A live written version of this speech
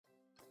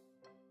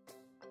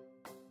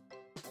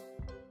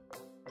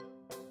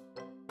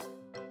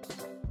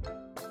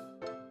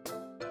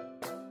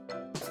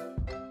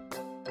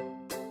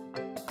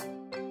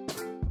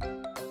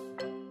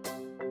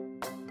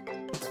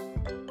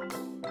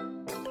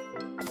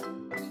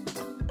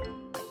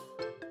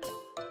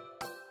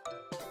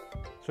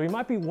So you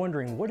might be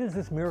wondering, what is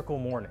this miracle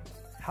morning?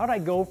 How did I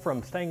go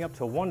from staying up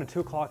till 1 to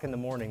 2 o'clock in the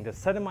morning to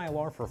setting my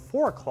alarm for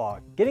 4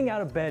 o'clock, getting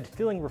out of bed,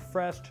 feeling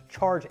refreshed,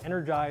 charged,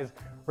 energized,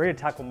 ready to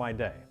tackle my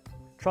day?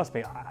 Trust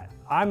me,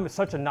 I'm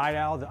such a night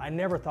owl that I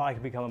never thought I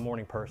could become a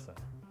morning person.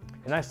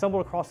 And I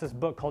stumbled across this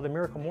book called The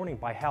Miracle Morning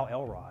by Hal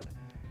Elrod.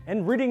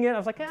 And reading it, I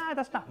was like,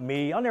 that's not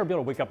me. I'll never be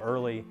able to wake up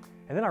early.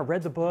 And then I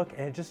read the book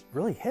and it just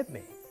really hit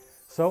me.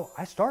 So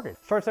I started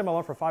setting my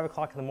alarm for 5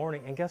 o'clock in the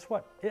morning, and guess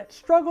what? It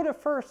struggled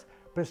at first,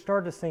 but it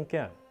started to sink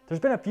in.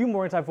 There's been a few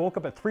mornings I've woke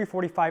up at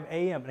 3:45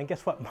 a.m. and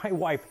guess what? My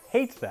wife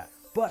hates that.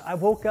 But I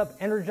woke up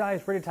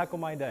energized, ready to tackle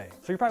my day.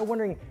 So you're probably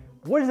wondering,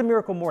 what is a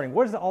miracle morning?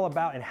 What is it all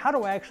about? And how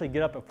do I actually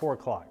get up at 4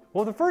 o'clock?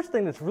 Well, the first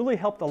thing that's really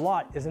helped a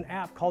lot is an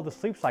app called the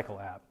Sleep Cycle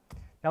app.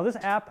 Now this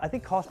app, I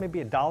think, costs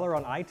maybe $1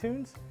 on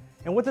iTunes.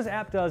 And what this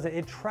app does,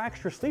 it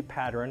tracks your sleep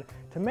pattern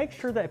to make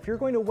sure that if you're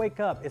going to wake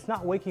up, it's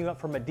not waking you up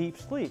from a deep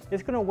sleep.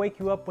 It's going to wake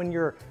you up when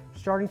you're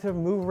starting to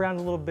move around a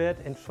little bit,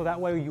 and so that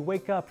way when you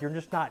wake up, you're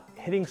just not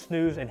hitting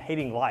snooze and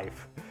hating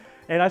life.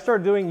 And I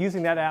started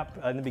using that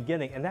app in the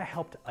beginning, and that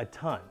helped a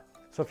ton.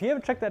 So if you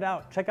haven't checked that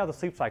out, check out the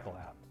Sleep Cycle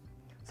app.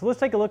 So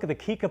let's take a look at the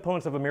key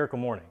components of a miracle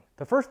morning.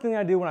 The first thing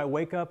I do when I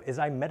wake up is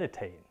I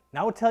meditate.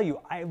 Now I will tell you,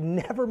 I've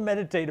never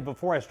meditated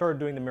before I started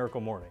doing the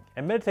miracle morning.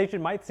 And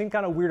meditation might seem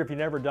kind of weird if you've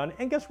never done it,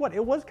 and guess what?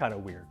 It was kind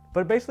of weird.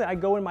 But basically I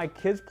go in my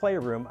kids'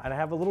 playroom and I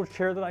have a little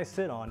chair that I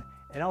sit on,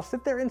 and I'll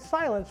sit there in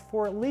silence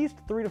for at least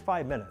 3 to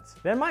 5 minutes.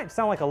 That might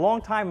sound like a long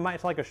time, it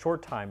might sound like a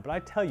short time, but I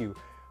tell you,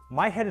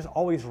 my head is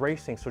always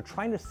racing, so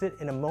trying to sit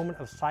in a moment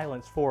of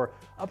silence for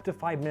up to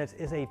 5 minutes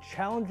is a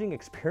challenging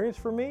experience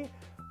for me,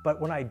 but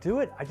when I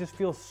do it, I just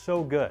feel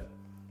so good.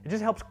 It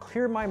just helps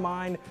clear my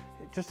mind,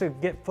 just to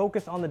get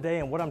focused on the day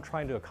and what I'm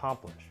trying to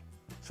accomplish.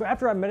 So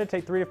after I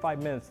meditate 3 to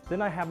 5 minutes,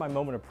 then I have my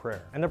moment of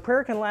prayer. And the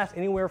prayer can last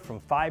anywhere from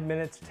 5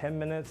 minutes, 10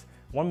 minutes.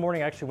 One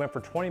morning I actually went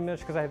for 20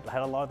 minutes because I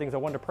had a lot of things I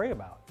wanted to pray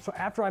about. So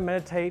after I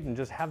meditate and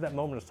just have that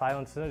moment of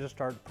silence, then I just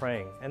start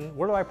praying. And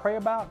what do I pray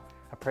about?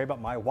 I pray about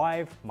my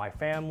wife, my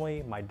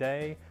family, my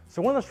day.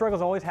 So one of the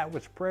struggles I always had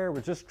with prayer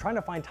was just trying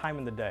to find time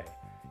in the day.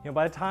 You know,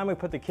 by the time we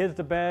put the kids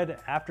to bed,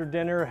 after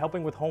dinner,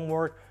 helping with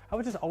homework, I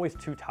was just always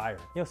too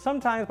tired. You know,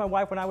 sometimes my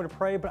wife and I would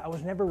pray, but I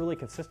was never really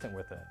consistent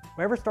with it.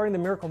 Whenever starting the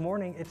miracle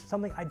morning, it's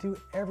something I do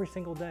every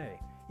single day,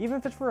 even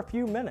if it's for a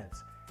few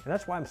minutes. And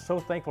that's why I'm so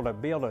thankful to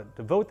be able to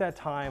devote that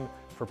time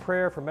for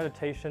prayer, for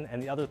meditation,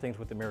 and the other things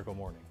with the miracle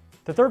morning.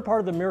 The third part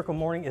of the miracle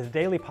morning is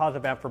daily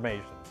positive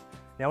affirmations.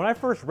 Now, when I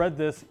first read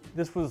this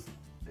was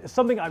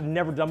something I've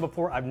never done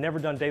before. I've never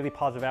done daily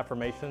positive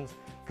affirmations,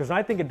 because when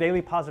I think of daily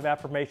positive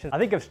affirmations, I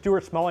think of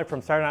Stuart Smalley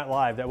from Saturday Night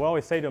Live that would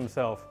always say to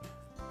himself,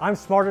 I'm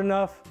smart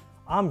enough,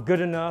 I'm good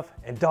enough,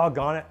 and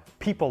doggone it,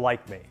 people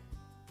like me.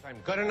 I'm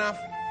good enough,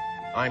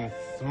 I'm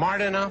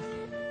smart enough,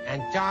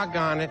 and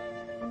doggone it,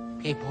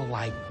 people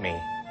like me.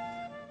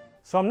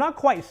 So I'm not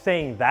quite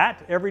saying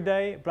that every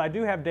day, but I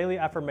do have daily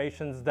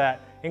affirmations that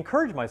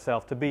encourage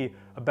myself to be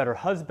a better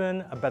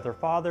husband, a better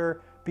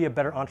father, be a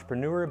better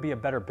entrepreneur, be a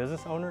better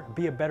business owner,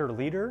 be a better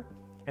leader.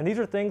 And these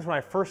are things when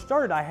I first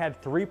started, I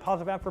had 3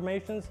 positive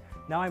affirmations.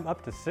 Now I'm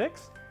up to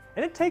 6.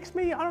 And it takes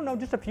me, I don't know,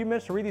 just a few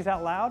minutes to read these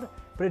out loud,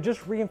 but it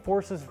just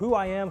reinforces who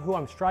I am, who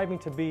I'm striving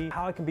to be,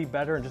 how I can be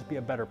better and just be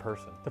a better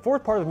person. The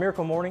fourth part of the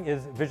miracle morning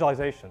is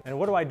visualization. And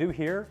what do I do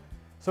here?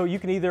 So you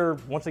can either,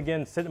 once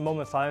again, sit in a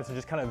moment of silence and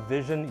just kind of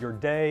vision your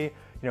day,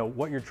 you know,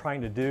 what you're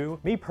trying to do.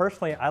 Me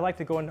personally, I like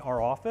to go into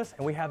our office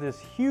and we have this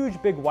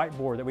huge big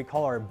whiteboard that we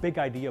call our big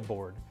idea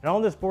board. And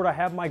on this board, I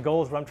have my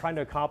goals, what I'm trying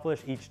to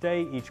accomplish each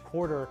day, each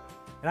quarter.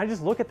 And I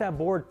just look at that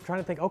board trying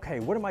to think,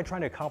 okay, what am I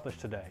trying to accomplish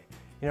today?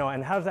 You know,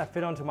 and how does that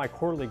fit onto my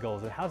quarterly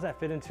goals? And how does that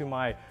fit into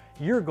my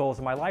year goals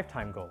and my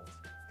lifetime goals?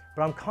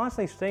 But I'm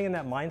constantly staying in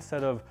that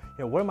mindset of,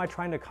 you know, what am I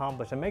trying to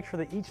accomplish, and make sure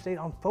that each day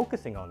I'm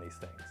focusing on these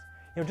things.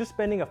 You know, just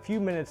spending a few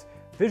minutes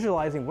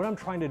visualizing what I'm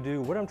trying to do,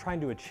 what I'm trying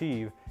to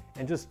achieve,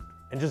 and just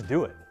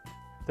do it.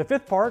 The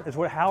fifth part is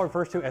what Hal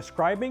refers to as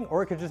scribing,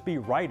 or it could just be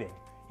writing.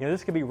 You know,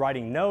 this could be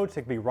writing notes,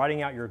 it could be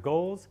writing out your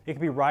goals, it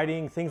could be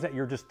writing things that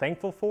you're just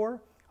thankful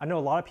for. I know a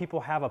lot of people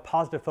have a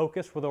positive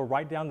focus where they'll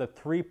write down the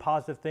 3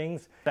 positive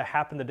things that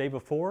happened the day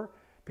before,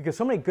 because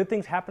so many good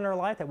things happen in our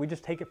life that we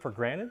just take it for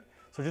granted.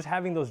 So just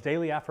having those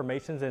daily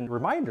affirmations and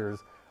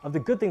reminders of the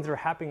good things that are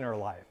happening in our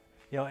life.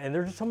 You know, and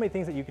there's just so many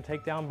things that you can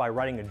take down by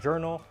writing a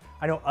journal.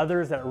 I know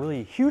others that are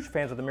really huge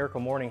fans of the Miracle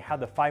Morning have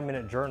the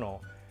 5-minute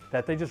journal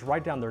that they just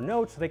write down their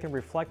notes so they can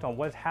reflect on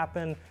what's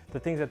happened, the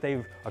things that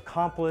they've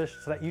accomplished,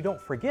 so that you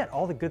don't forget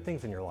all the good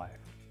things in your life.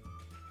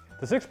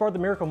 The 6th part of the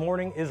Miracle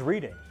Morning is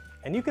reading.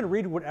 And you can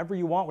read whatever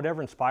you want,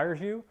 whatever inspires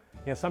you.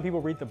 You know, some people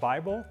read the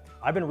Bible.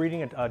 I've been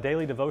reading a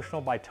daily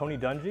devotional by Tony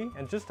Dungy,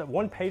 and just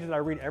one page that I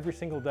read every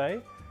single day,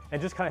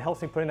 and just kind of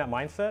helps me put in that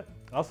mindset.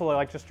 I also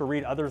like just to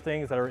read other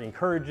things that are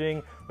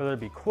encouraging, whether it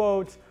be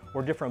quotes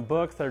or different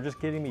books that are just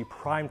getting me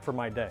primed for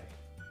my day.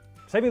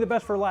 Saving the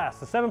best for last,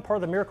 the seventh part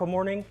of the miracle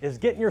morning is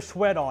getting your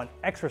sweat on,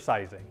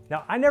 exercising.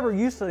 Now, I never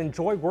used to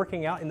enjoy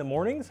working out in the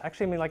mornings.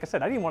 Actually, I mean, like I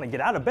said, I didn't want to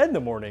get out of bed in the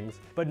mornings.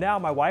 But now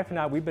my wife and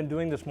I, we've been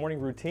doing this morning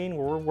routine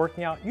where we're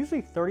working out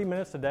usually 30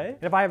 minutes a day.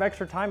 And if I have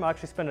extra time, I'll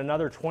actually spend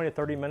another 20 to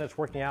 30 minutes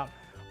working out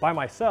by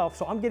myself.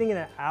 So I'm getting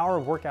an hour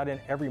of workout in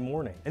every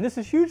morning. And this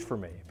is huge for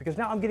me because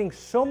now I'm getting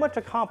so much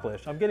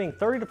accomplished. I'm getting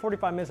 30 to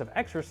 45 minutes of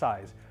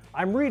exercise.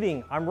 I'm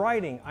reading, I'm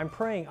writing, I'm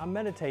praying, I'm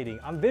meditating,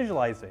 I'm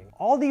visualizing.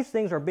 All these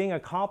things are being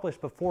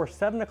accomplished before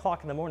 7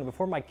 o'clock in the morning,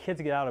 before my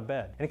kids get out of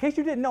bed. And in case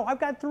you didn't know, I've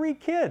got 3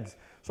 kids.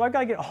 So I've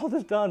got to get all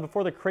this done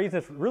before the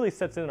craziness really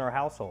sets in our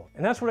household.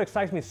 And that's what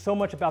excites me so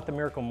much about the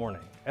miracle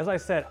morning. As I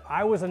said,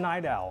 I was a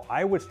night owl.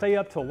 I would stay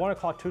up till 1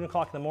 o'clock, 2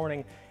 o'clock in the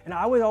morning, and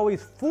I would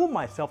always fool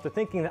myself to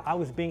thinking that I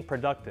was being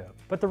productive.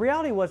 But the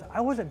reality was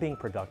I wasn't being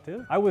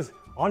productive. I was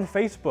on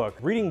Facebook,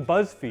 reading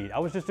BuzzFeed. I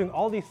was just doing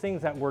all these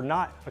things that were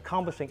not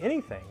accomplishing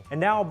anything.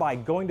 And now by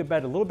going to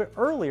bed a little bit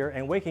earlier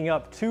and waking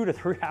up 2 to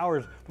 3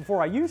 hours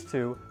before I used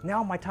to,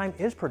 now my time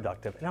is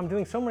productive. And I'm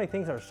doing so many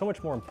things that are so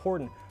much more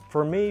important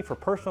for me, for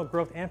personal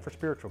growth and for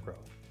spiritual growth.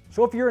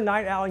 So if you're a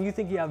night owl and you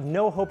think you have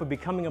no hope of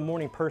becoming a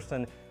morning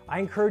person, I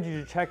encourage you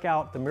to check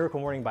out The Miracle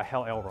Morning by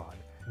Hal Elrod.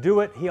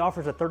 Do it. He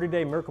offers a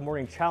 30-day Miracle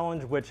Morning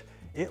Challenge, which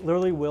it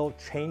literally will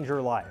change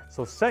your life.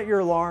 So set your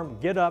alarm,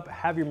 get up,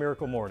 have your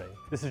miracle morning.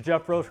 This is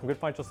Jeff Rose from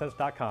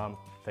GoodFinancialSense.com.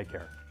 Take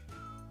care.